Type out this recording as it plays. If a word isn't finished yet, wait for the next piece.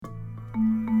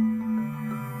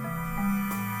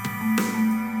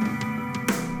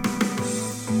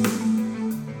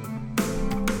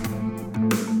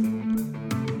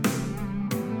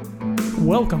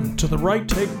Welcome to the Right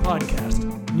Take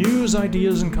Podcast, news,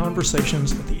 ideas, and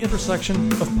conversations at the intersection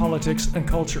of politics and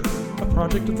culture, a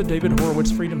project of the David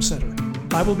Horowitz Freedom Center.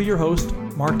 I will be your host,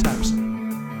 Mark Tapson.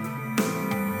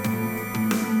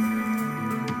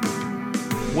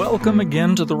 Welcome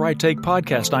again to the Right Take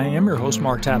Podcast. I am your host,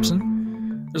 Mark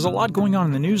Tapson. There's a lot going on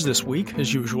in the news this week,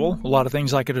 as usual, a lot of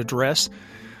things I could address.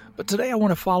 But today I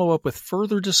want to follow up with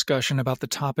further discussion about the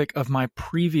topic of my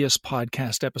previous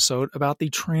podcast episode about the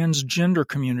transgender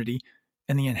community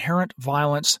and the inherent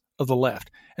violence of the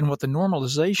left, and what the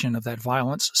normalization of that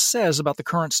violence says about the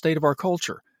current state of our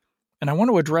culture. And I want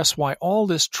to address why all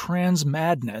this trans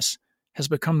madness has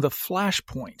become the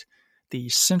flashpoint, the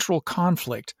central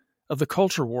conflict of the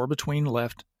culture war between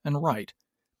left and right.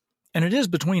 And it is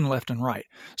between left and right.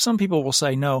 Some people will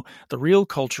say, no, the real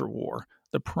culture war,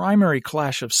 the primary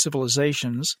clash of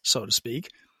civilizations, so to speak,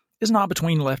 is not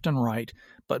between left and right,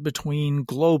 but between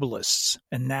globalists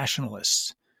and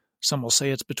nationalists. Some will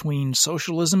say it's between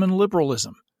socialism and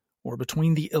liberalism, or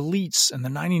between the elites and the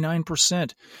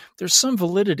 99%. There's some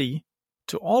validity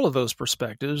to all of those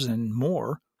perspectives and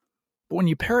more, but when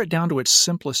you pare it down to its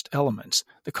simplest elements,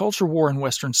 the culture war in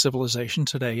Western civilization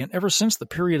today, and ever since the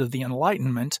period of the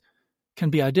Enlightenment, can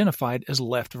be identified as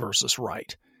left versus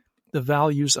right. The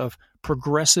values of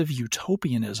progressive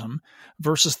utopianism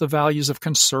versus the values of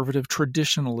conservative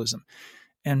traditionalism,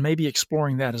 and maybe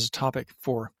exploring that as a topic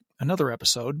for another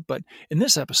episode. But in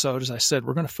this episode, as I said,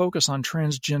 we're going to focus on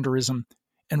transgenderism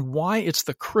and why it's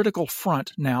the critical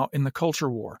front now in the culture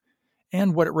war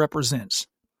and what it represents.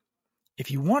 If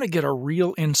you want to get a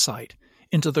real insight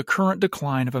into the current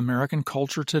decline of American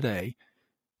culture today,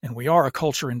 and we are a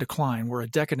culture in decline, we're a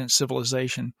decadent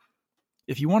civilization,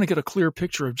 if you want to get a clear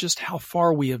picture of just how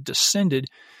far we have descended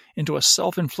into a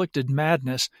self-inflicted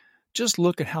madness, just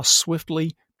look at how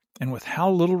swiftly and with how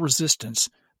little resistance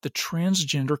the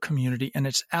transgender community and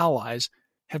its allies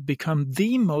have become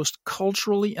the most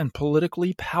culturally and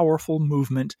politically powerful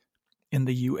movement in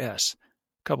the U.S.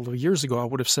 A couple of years ago, I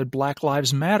would have said Black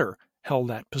Lives Matter held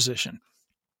that position.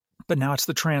 But now it's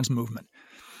the trans movement.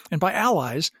 And by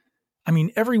allies, I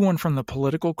mean everyone from the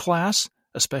political class,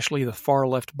 especially the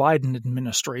far-left Biden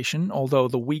administration, although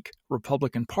the weak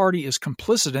Republican Party is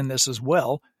complicit in this as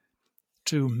well,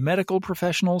 to medical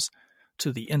professionals,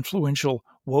 to the influential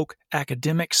woke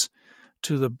academics,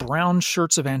 to the brown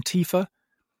shirts of Antifa,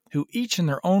 who each in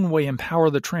their own way empower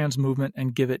the trans movement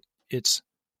and give it its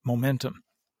momentum.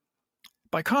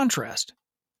 By contrast,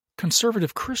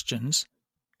 conservative Christians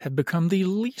have become the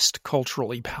least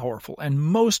culturally powerful and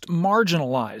most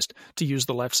marginalized, to use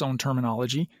the left's own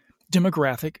terminology,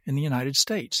 demographic in the United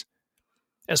States.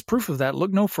 As proof of that,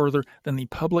 look no further than the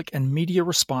public and media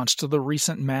response to the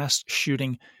recent mass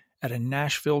shooting at a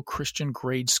Nashville Christian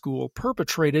grade school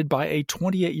perpetrated by a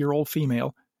 28-year-old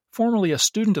female, formerly a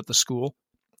student at the school,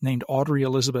 named Audrey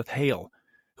Elizabeth Hale,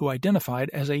 who identified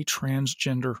as a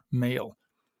transgender male.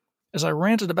 As I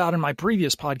ranted about in my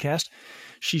previous podcast,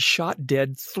 she shot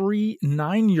dead 3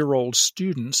 9-year-old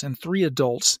students and 3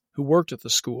 adults who worked at the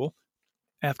school,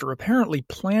 after apparently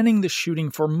planning the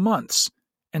shooting for months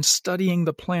and studying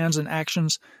the plans and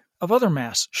actions of other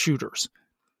mass shooters.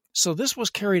 So this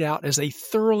was carried out as a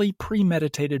thoroughly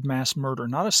premeditated mass murder,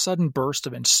 not a sudden burst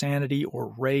of insanity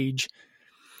or rage.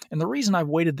 And the reason I've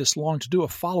waited this long to do a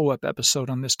follow-up episode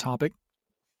on this topic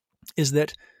is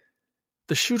that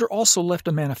the shooter also left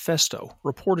a manifesto,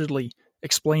 reportedly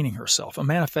explaining herself, a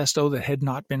manifesto that had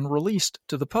not been released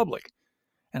to the public.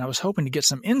 And I was hoping to get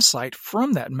some insight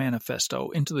from that manifesto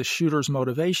into the shooter's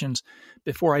motivations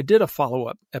before I did a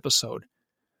follow-up episode.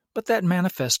 But that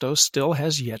manifesto still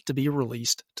has yet to be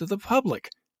released to the public,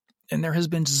 and there has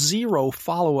been zero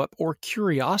follow-up or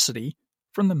curiosity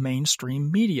from the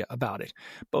mainstream media about it.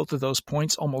 Both of those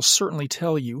points almost certainly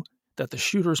tell you that the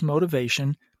shooter's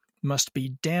motivation must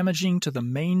be damaging to the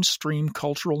mainstream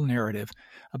cultural narrative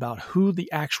about who the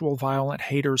actual violent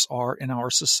haters are in our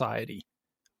society.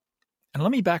 And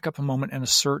let me back up a moment and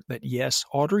assert that, yes,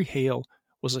 Audrey Hale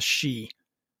was a she.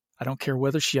 I don't care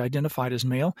whether she identified as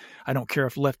male. I don't care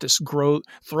if leftists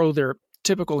throw their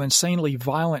typical insanely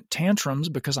violent tantrums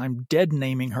because I'm dead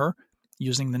naming her,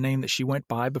 using the name that she went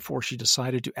by before she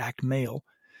decided to act male.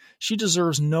 She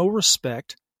deserves no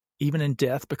respect, even in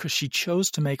death, because she chose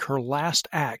to make her last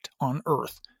act on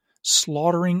earth,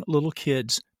 slaughtering little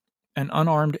kids and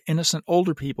unarmed innocent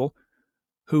older people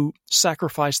who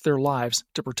sacrificed their lives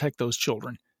to protect those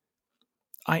children.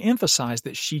 I emphasize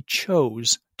that she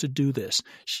chose to do this.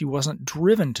 She wasn't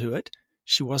driven to it.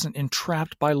 She wasn't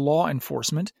entrapped by law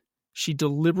enforcement. She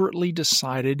deliberately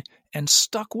decided and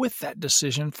stuck with that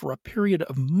decision for a period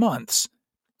of months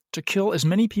to kill as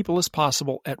many people as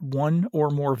possible at one or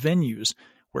more venues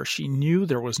where she knew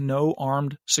there was no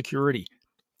armed security,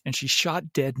 and she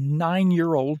shot dead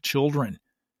 9-year-old children.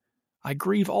 I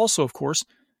grieve also, of course,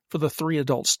 for the 3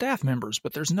 adult staff members,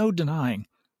 but there's no denying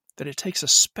that it takes a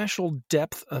special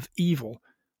depth of evil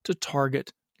to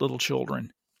target little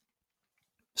children.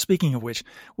 Speaking of which,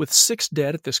 with 6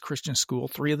 dead at this Christian school,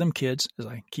 3 of them kids, as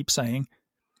I keep saying,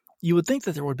 you would think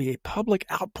that there would be a public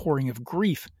outpouring of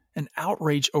grief and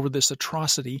outrage over this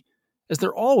atrocity, as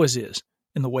there always is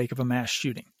in the wake of a mass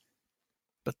shooting.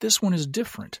 But this one is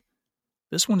different.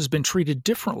 This one has been treated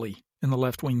differently in the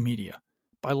left-wing media,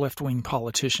 by left-wing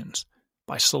politicians,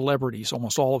 by celebrities,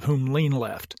 almost all of whom lean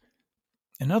left.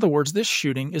 In other words, this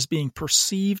shooting is being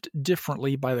perceived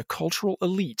differently by the cultural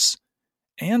elites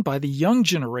and by the young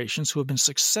generations who have been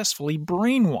successfully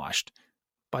brainwashed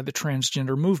by the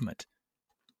transgender movement.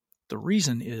 The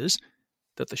reason is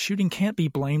that the shooting can't be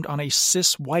blamed on a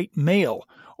cis white male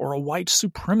or a white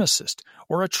supremacist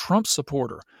or a Trump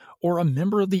supporter or a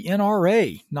member of the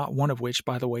NRA, not one of which,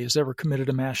 by the way, has ever committed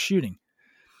a mass shooting.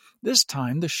 This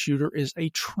time, the shooter is a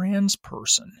trans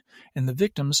person, and the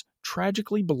victims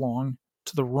tragically belong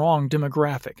to the wrong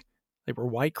demographic. They were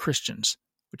white Christians,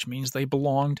 which means they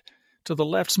belonged to the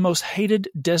left's most hated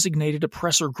designated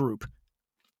oppressor group.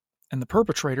 And the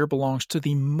perpetrator belongs to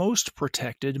the most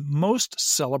protected, most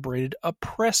celebrated,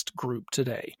 oppressed group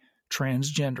today,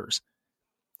 transgenders.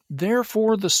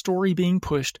 Therefore, the story being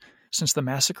pushed since the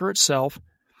massacre itself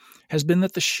has been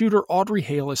that the shooter, Audrey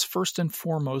Hale, is first and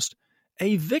foremost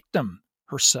a victim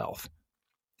herself.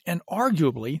 And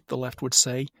arguably, the left would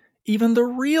say, even the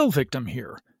real victim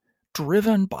here,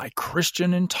 driven by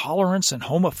Christian intolerance and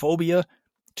homophobia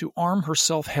to arm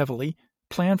herself heavily,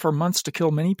 plan for months to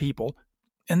kill many people,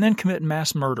 and then commit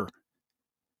mass murder.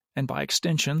 And by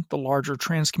extension, the larger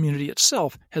trans community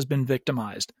itself has been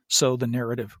victimized, so the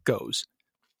narrative goes.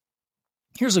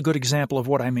 Here's a good example of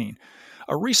what I mean.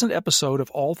 A recent episode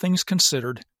of All Things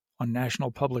Considered on National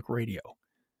Public Radio.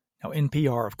 Now,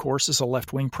 NPR, of course, is a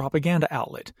left-wing propaganda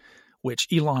outlet, which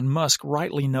Elon Musk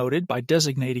rightly noted by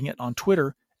designating it on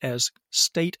Twitter as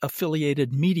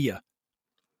state-affiliated media.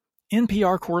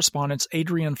 NPR correspondents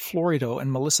Adrian Florido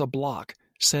and Melissa Block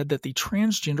said that the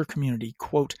transgender community,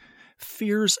 quote,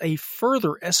 fears a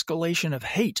further escalation of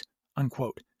hate,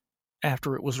 unquote,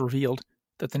 after it was revealed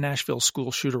that the Nashville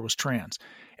school shooter was trans,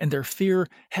 and their fear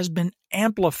has been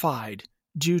amplified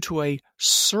due to a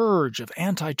surge of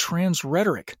anti-trans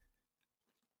rhetoric.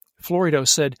 Florido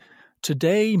said,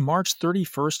 today, March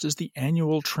 31st, is the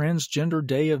annual Transgender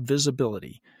Day of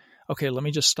Visibility. Okay, let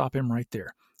me just stop him right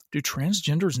there. Do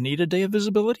transgenders need a day of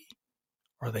visibility?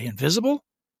 Are they invisible?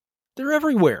 They're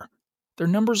everywhere. Their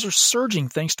numbers are surging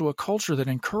thanks to a culture that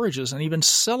encourages and even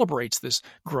celebrates this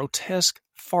grotesque,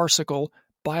 farcical,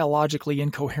 biologically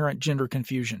incoherent gender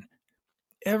confusion.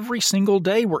 Every single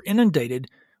day we're inundated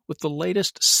with the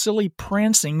latest silly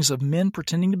prancings of men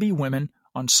pretending to be women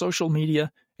on social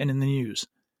media and in the news.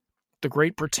 The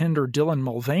great pretender Dylan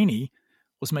Mulvaney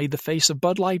was made the face of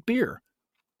Bud Light beer,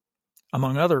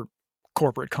 among other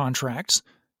corporate contracts,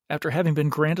 after having been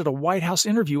granted a White House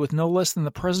interview with no less than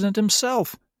the president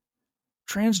himself.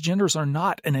 Transgenders are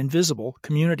not an invisible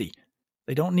community.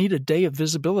 They don't need a day of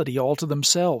visibility all to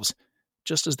themselves,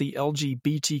 just as the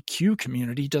LGBTQ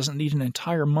community doesn't need an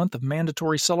entire month of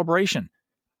mandatory celebration.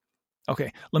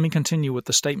 Okay, let me continue with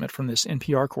the statement from this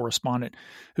NPR correspondent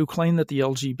who claimed that the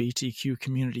LGBTQ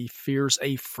community fears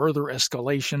a further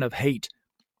escalation of hate.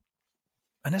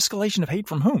 An escalation of hate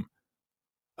from whom?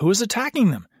 Who is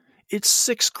attacking them? It's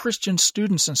 6 Christian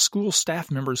students and school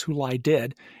staff members who lie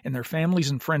dead and their families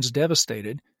and friends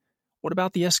devastated. What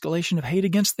about the escalation of hate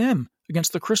against them,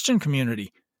 against the Christian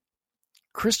community?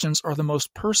 Christians are the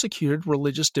most persecuted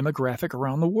religious demographic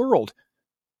around the world.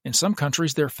 In some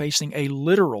countries, they're facing a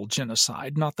literal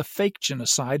genocide, not the fake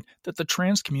genocide that the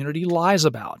trans community lies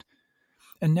about.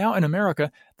 And now in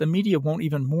America, the media won't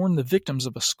even mourn the victims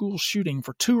of a school shooting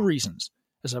for 2 reasons,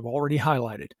 as I've already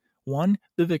highlighted. 1,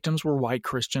 the victims were white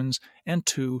Christians, and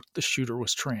 2, the shooter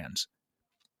was trans.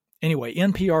 Anyway,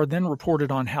 NPR then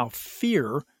reported on how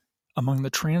fear among the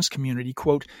trans community,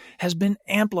 quote, has been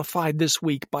amplified this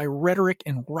week by rhetoric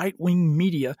and right-wing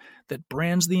media that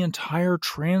brands the entire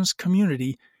trans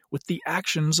community with the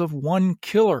actions of one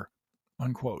killer,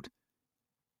 unquote.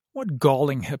 What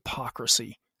galling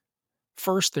hypocrisy.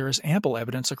 First, there is ample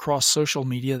evidence across social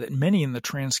media that many in the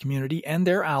trans community and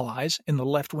their allies in the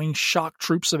left-wing shock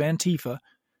troops of Antifa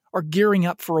are gearing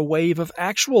up for a wave of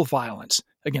actual violence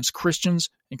against Christians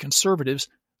and conservatives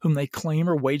whom they claim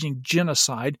are waging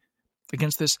genocide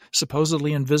against this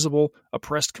supposedly invisible,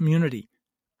 oppressed community.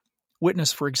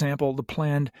 Witness, for example, the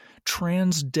planned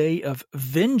Trans Day of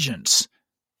Vengeance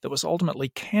that was ultimately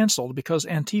canceled because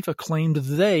Antifa claimed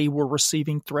they were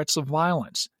receiving threats of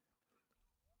violence.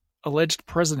 Alleged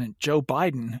President Joe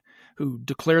Biden, who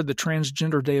declared the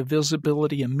Transgender Day of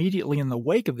Visibility immediately in the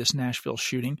wake of this Nashville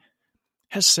shooting,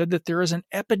 has said that there is an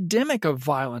epidemic of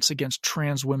violence against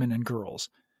trans women and girls.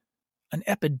 An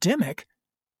epidemic?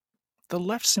 The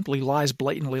left simply lies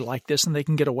blatantly like this, and they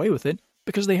can get away with it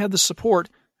because they had the support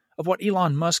of what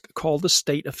Elon Musk called the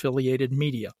state-affiliated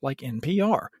media, like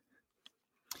NPR.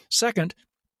 Second,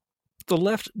 the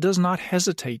left does not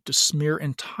hesitate to smear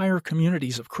entire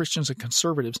communities of Christians and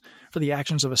conservatives for the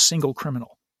actions of a single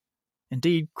criminal.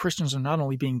 Indeed, Christians are not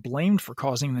only being blamed for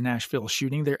causing the Nashville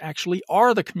shooting, they actually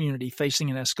are the community facing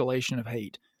an escalation of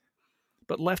hate.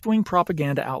 But left-wing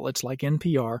propaganda outlets like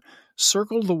NPR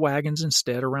circle the wagons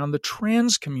instead around the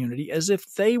trans community as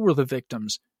if they were the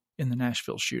victims in the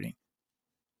Nashville shooting.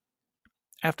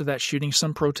 After that shooting,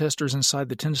 some protesters inside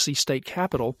the Tennessee State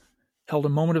Capitol held a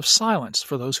moment of silence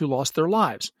for those who lost their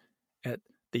lives at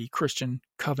the Christian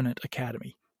Covenant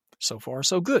Academy. So far,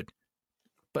 so good.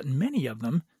 But many of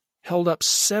them held up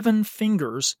 7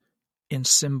 fingers in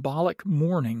symbolic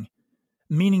mourning,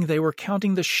 meaning they were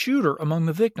counting the shooter among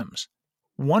the victims.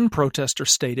 One protester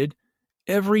stated,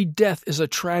 "Every death is a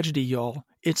tragedy, y'all.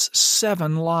 It's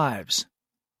 7 lives."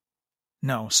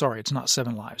 No, sorry, it's not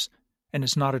 7 lives. And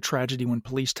it's not a tragedy when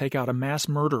police take out a mass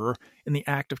murderer in the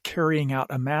act of carrying out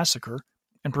a massacre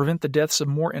and prevent the deaths of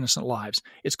more innocent lives.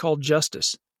 It's called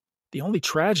justice. The only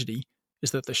tragedy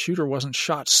is that the shooter wasn't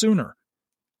shot sooner.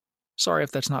 Sorry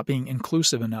if that's not being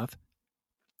inclusive enough.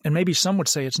 And maybe some would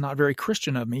say it's not very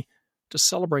Christian of me to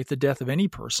celebrate the death of any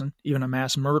person, even a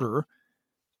mass murderer.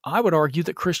 I would argue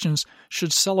that Christians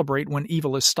should celebrate when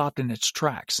evil is stopped in its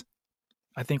tracks.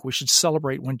 I think we should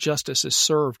celebrate when justice is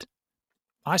served.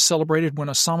 I celebrated when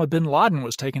Osama bin Laden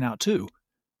was taken out too.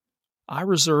 I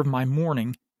reserve my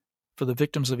mourning for the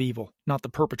victims of evil, not the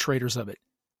perpetrators of it.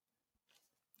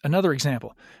 Another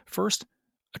example. First,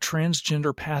 a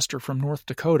transgender pastor from North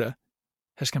Dakota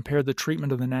has compared the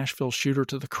treatment of the Nashville shooter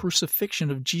to the crucifixion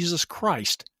of Jesus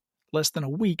Christ less than a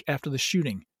week after the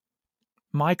shooting.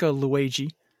 Micah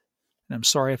Luigi, and I'm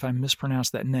sorry if I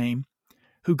mispronounced that name,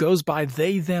 who goes by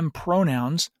they-them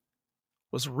pronouns,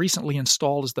 was recently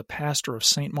installed as the pastor of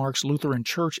St. Mark's Lutheran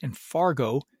Church in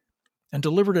Fargo and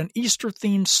delivered an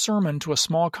Easter-themed sermon to a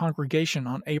small congregation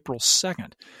on April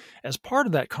 2nd. As part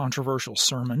of that controversial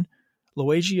sermon,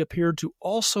 Luigi appeared to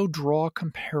also draw a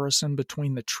comparison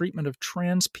between the treatment of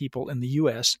trans people in the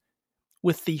U.S.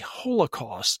 with the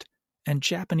Holocaust and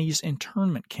Japanese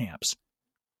internment camps.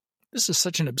 This is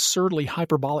such an absurdly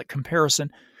hyperbolic comparison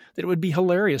that it would be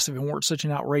hilarious if it weren't such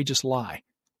an outrageous lie.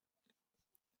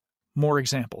 More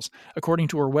examples. According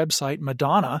to her website,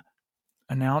 Madonna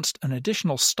announced an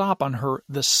additional stop on her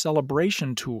The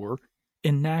Celebration Tour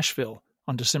in Nashville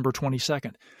on December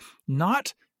 22nd,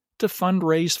 not to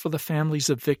fundraise for the families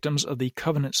of victims of the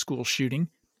Covenant School shooting,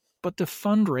 but to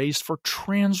fundraise for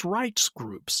trans rights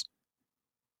groups.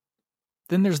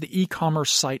 Then there's the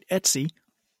e-commerce site Etsy,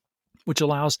 which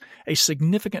allows a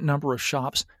significant number of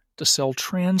shops to sell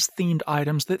trans-themed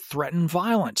items that threaten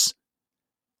violence.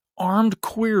 "Armed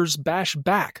queers bash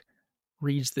back,"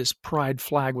 reads this pride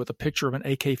flag with a picture of an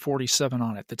AK-47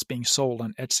 on it that's being sold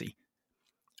on Etsy.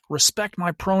 "Respect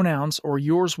my pronouns or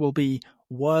yours will be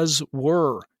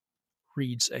was-were,"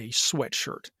 reads a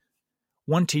sweatshirt.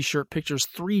 One t-shirt pictures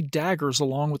 3 daggers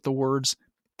along with the words,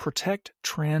 "Protect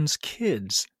trans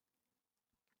kids."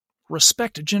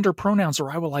 "Respect gender pronouns or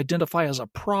I will identify as a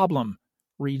problem,"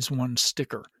 reads one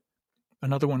sticker.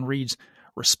 Another one reads,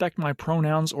 "Respect my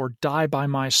pronouns or die by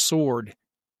my sword."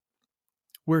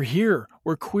 "We're here.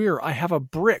 We're queer. I have a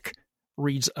brick,"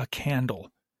 reads a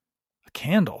candle. A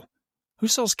candle? Who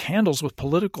sells candles with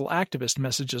political activist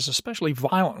messages, especially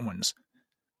violent ones?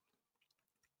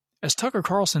 As Tucker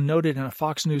Carlson noted in a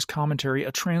Fox News commentary,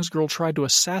 a trans girl tried to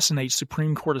assassinate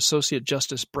Supreme Court Associate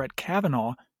Justice Brett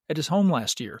Kavanaugh at his home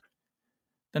last year.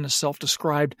 Then a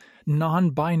self-described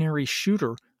non-binary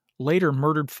shooter later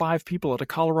murdered 5 people at a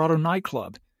Colorado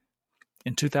nightclub.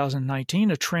 In 2019,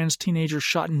 a trans teenager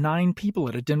shot 9 people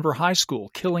at a Denver high school,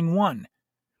 killing 1.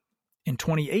 In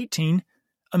 2018,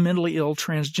 a mentally ill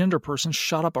transgender person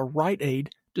shot up a Rite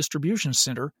Aid distribution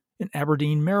center in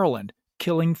Aberdeen, Maryland,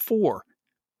 killing 4.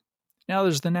 Now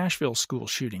there's the Nashville school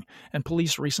shooting, and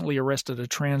police recently arrested a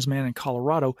trans man in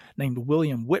Colorado named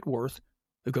William Whitworth,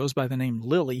 who goes by the name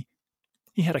Lily.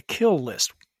 He had a kill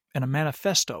list and a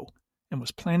manifesto and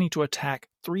was planning to attack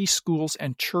 3 schools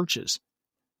and churches.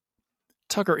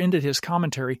 Tucker ended his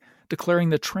commentary declaring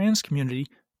the trans community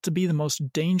to be the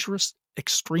most dangerous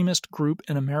extremist group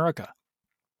in America.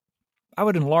 I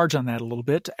would enlarge on that a little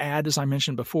bit to add, as I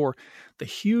mentioned before, the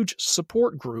huge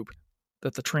support group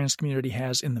that the trans community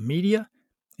has in the media,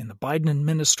 in the Biden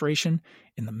administration,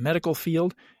 in the medical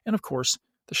field, and of course,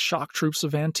 the shock troops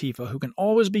of Antifa who can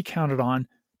always be counted on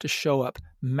to show up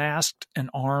masked and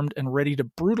armed and ready to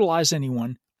brutalize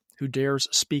anyone who dares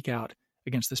speak out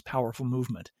against this powerful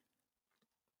movement.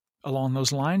 Along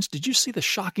those lines, did you see the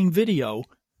shocking video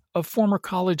of former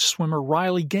college swimmer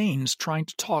Riley Gaines trying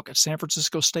to talk at San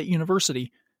Francisco State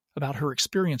University about her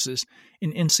experiences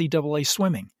in NCAA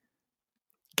swimming?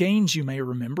 Gaines, you may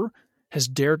remember, has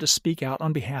dared to speak out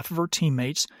on behalf of her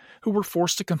teammates who were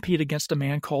forced to compete against a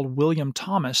man called William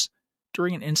Thomas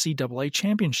during an NCAA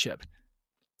championship.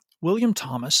 William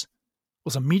Thomas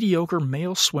was a mediocre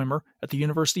male swimmer at the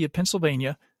University of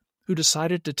Pennsylvania who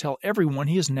decided to tell everyone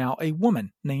he is now a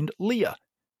woman named Leah.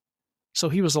 So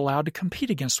he was allowed to compete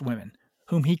against women,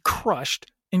 whom he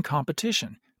crushed in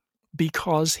competition,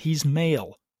 because he's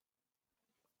male.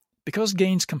 Because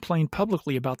Gaines complained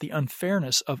publicly about the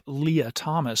unfairness of Leah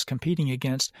Thomas competing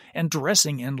against and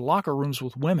dressing in locker rooms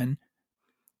with women,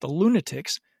 the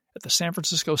lunatics at the San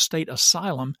Francisco State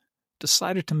Asylum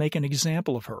decided to make an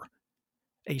example of her.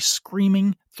 A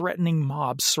screaming, threatening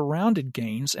mob surrounded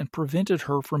Gaines and prevented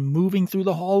her from moving through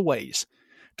the hallways.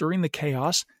 During the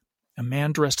chaos, a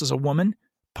man dressed as a woman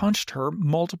punched her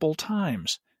multiple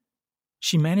times.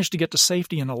 She managed to get to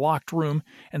safety in a locked room,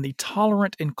 and the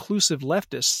tolerant, inclusive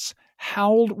leftists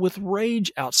howled with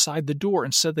rage outside the door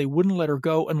and said they wouldn't let her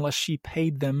go unless she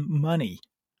paid them money.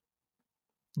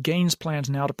 Gaines plans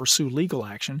now to pursue legal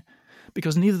action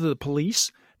because neither the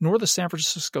police nor the San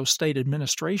Francisco State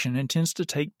Administration intends to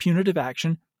take punitive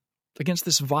action against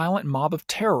this violent mob of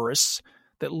terrorists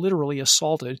that literally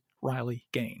assaulted Riley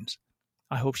Gaines.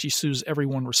 I hope she sues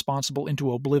everyone responsible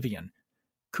into oblivion.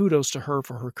 Kudos to her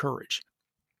for her courage.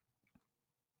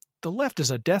 The left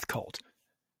is a death cult.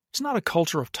 It's not a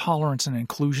culture of tolerance and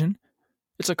inclusion.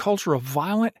 It's a culture of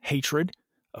violent hatred,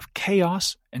 of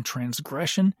chaos and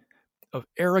transgression, of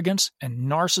arrogance and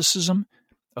narcissism,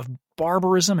 of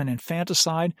barbarism and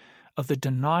infanticide, of the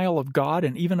denial of God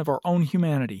and even of our own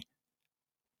humanity.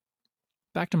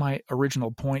 Back to my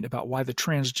original point about why the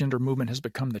transgender movement has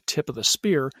become the tip of the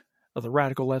spear of the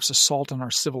radical left's assault on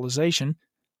our civilization.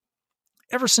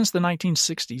 Ever since the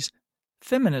 1960s,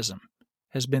 feminism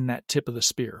has been that tip of the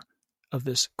spear of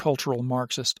this cultural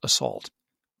Marxist assault.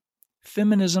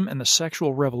 Feminism and the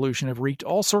sexual revolution have wreaked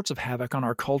all sorts of havoc on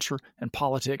our culture and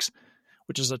politics,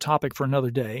 which is a topic for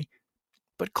another day,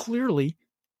 but clearly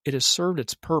it has served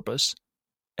its purpose,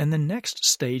 and the next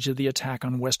stage of the attack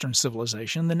on Western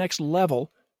civilization, the next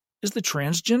level, is the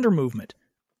transgender movement,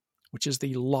 which is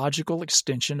the logical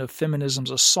extension of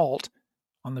feminism's assault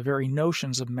on the very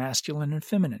notions of masculine and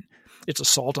feminine. It's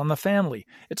assault on the family.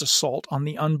 It's assault on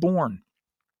the unborn.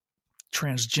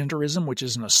 Transgenderism, which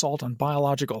is an assault on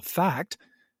biological fact,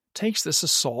 takes this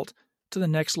assault to the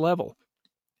next level,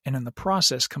 and in the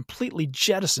process completely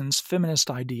jettisons feminist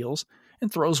ideals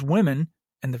and throws women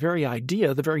and the very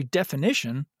idea, the very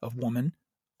definition of woman,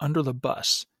 under the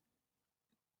bus.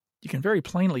 You can very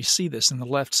plainly see this in the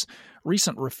left's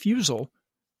recent refusal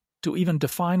to even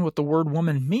define what the word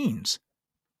woman means.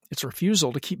 Its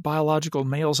refusal to keep biological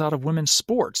males out of women's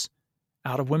sports,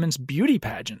 out of women's beauty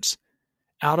pageants,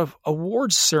 out of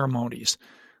awards ceremonies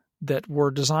that were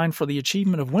designed for the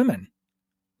achievement of women.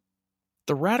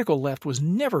 The radical left was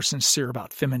never sincere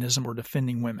about feminism or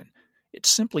defending women. It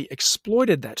simply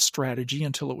exploited that strategy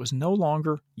until it was no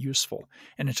longer useful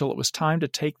and until it was time to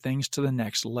take things to the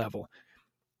next level.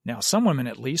 Now, some women,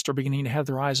 at least, are beginning to have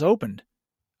their eyes opened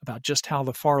about just how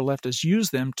the far left has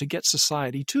used them to get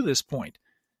society to this point,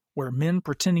 where men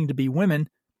pretending to be women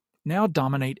now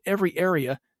dominate every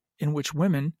area in which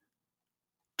women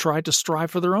try to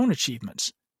strive for their own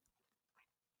achievements.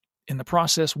 In the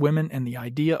process, women and the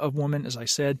idea of woman, as I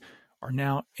said, are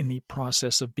now in the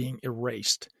process of being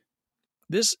erased.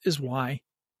 This is why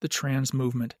the trans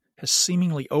movement has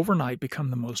seemingly overnight become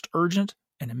the most urgent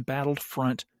and embattled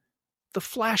front, the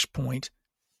flashpoint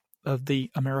of the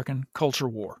American culture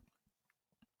war.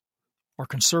 Are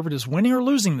conservatives winning or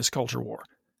losing this culture war?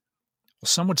 Well,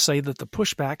 some would say that the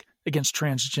pushback against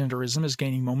transgenderism is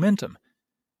gaining momentum,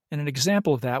 and an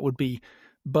example of that would be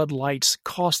Bud Light's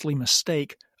costly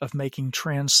mistake of making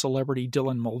trans celebrity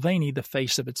Dylan Mulvaney the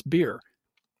face of its beer.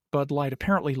 Bud Light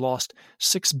apparently lost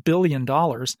 $6 billion,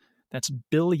 that's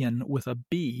billion with a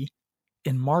B,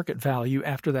 in market value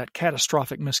after that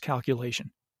catastrophic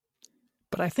miscalculation.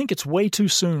 But I think it's way too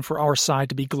soon for our side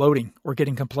to be gloating or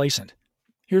getting complacent.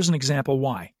 Here's an example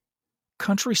why.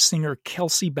 Country singer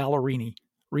Kelsea Ballerini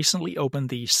recently opened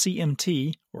the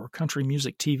CMT, or Country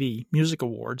Music TV, Music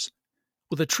Awards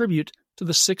with a tribute to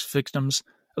the 6 victims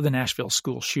of the Nashville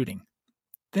school shooting,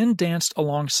 then danced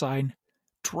alongside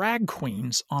drag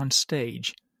queens on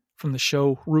stage from the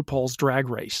show RuPaul's Drag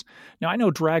Race. Now, I know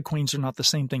drag queens are not the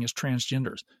same thing as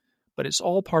transgenders, but it's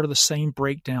all part of the same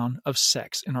breakdown of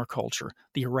sex in our culture,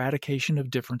 the eradication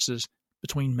of differences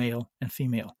between male and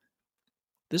female.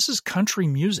 This is country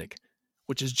music,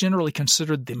 which is generally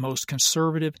considered the most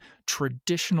conservative,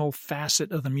 traditional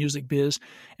facet of the music biz,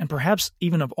 and perhaps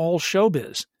even of all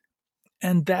showbiz.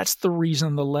 And that's the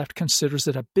reason the left considers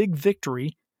it a big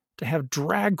victory to have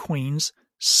drag queens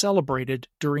celebrated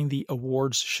during the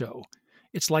awards show.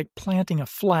 It's like planting a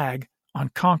flag on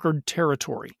conquered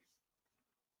territory.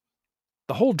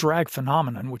 The whole drag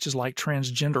phenomenon, which is like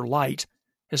transgender light,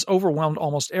 has overwhelmed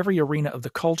almost every arena of the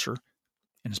culture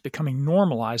and is becoming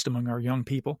normalized among our young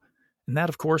people. And that,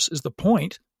 of course, is the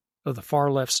point of the far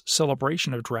left's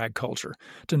celebration of drag culture,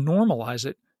 to normalize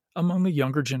it among the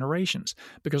younger generations,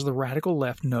 because the radical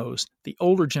left knows the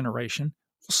older generation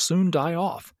will soon die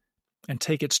off and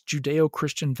take its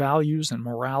Judeo-Christian values and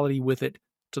morality with it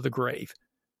to the grave.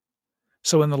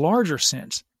 So in the larger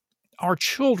sense, our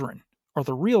children are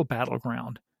the real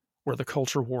battleground where the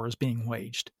culture war is being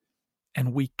waged,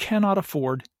 and we cannot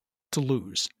afford to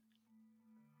lose.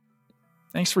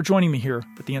 Thanks for joining me here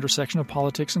at the intersection of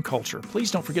politics and culture.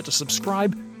 Please don't forget to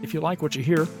subscribe if you like what you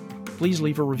hear. Please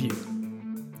leave a review.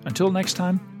 Until next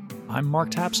time, I'm Mark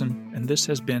Tapson, and this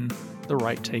has been the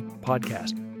Right Take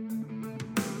Podcast.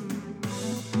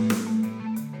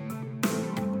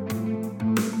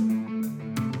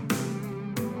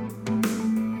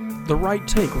 The Right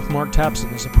Take with Mark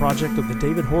Tapson is a project of the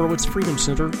David Horowitz Freedom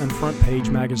Center and Front Page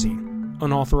Magazine.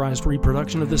 Unauthorized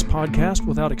reproduction of this podcast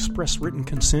without express written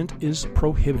consent is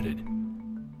prohibited.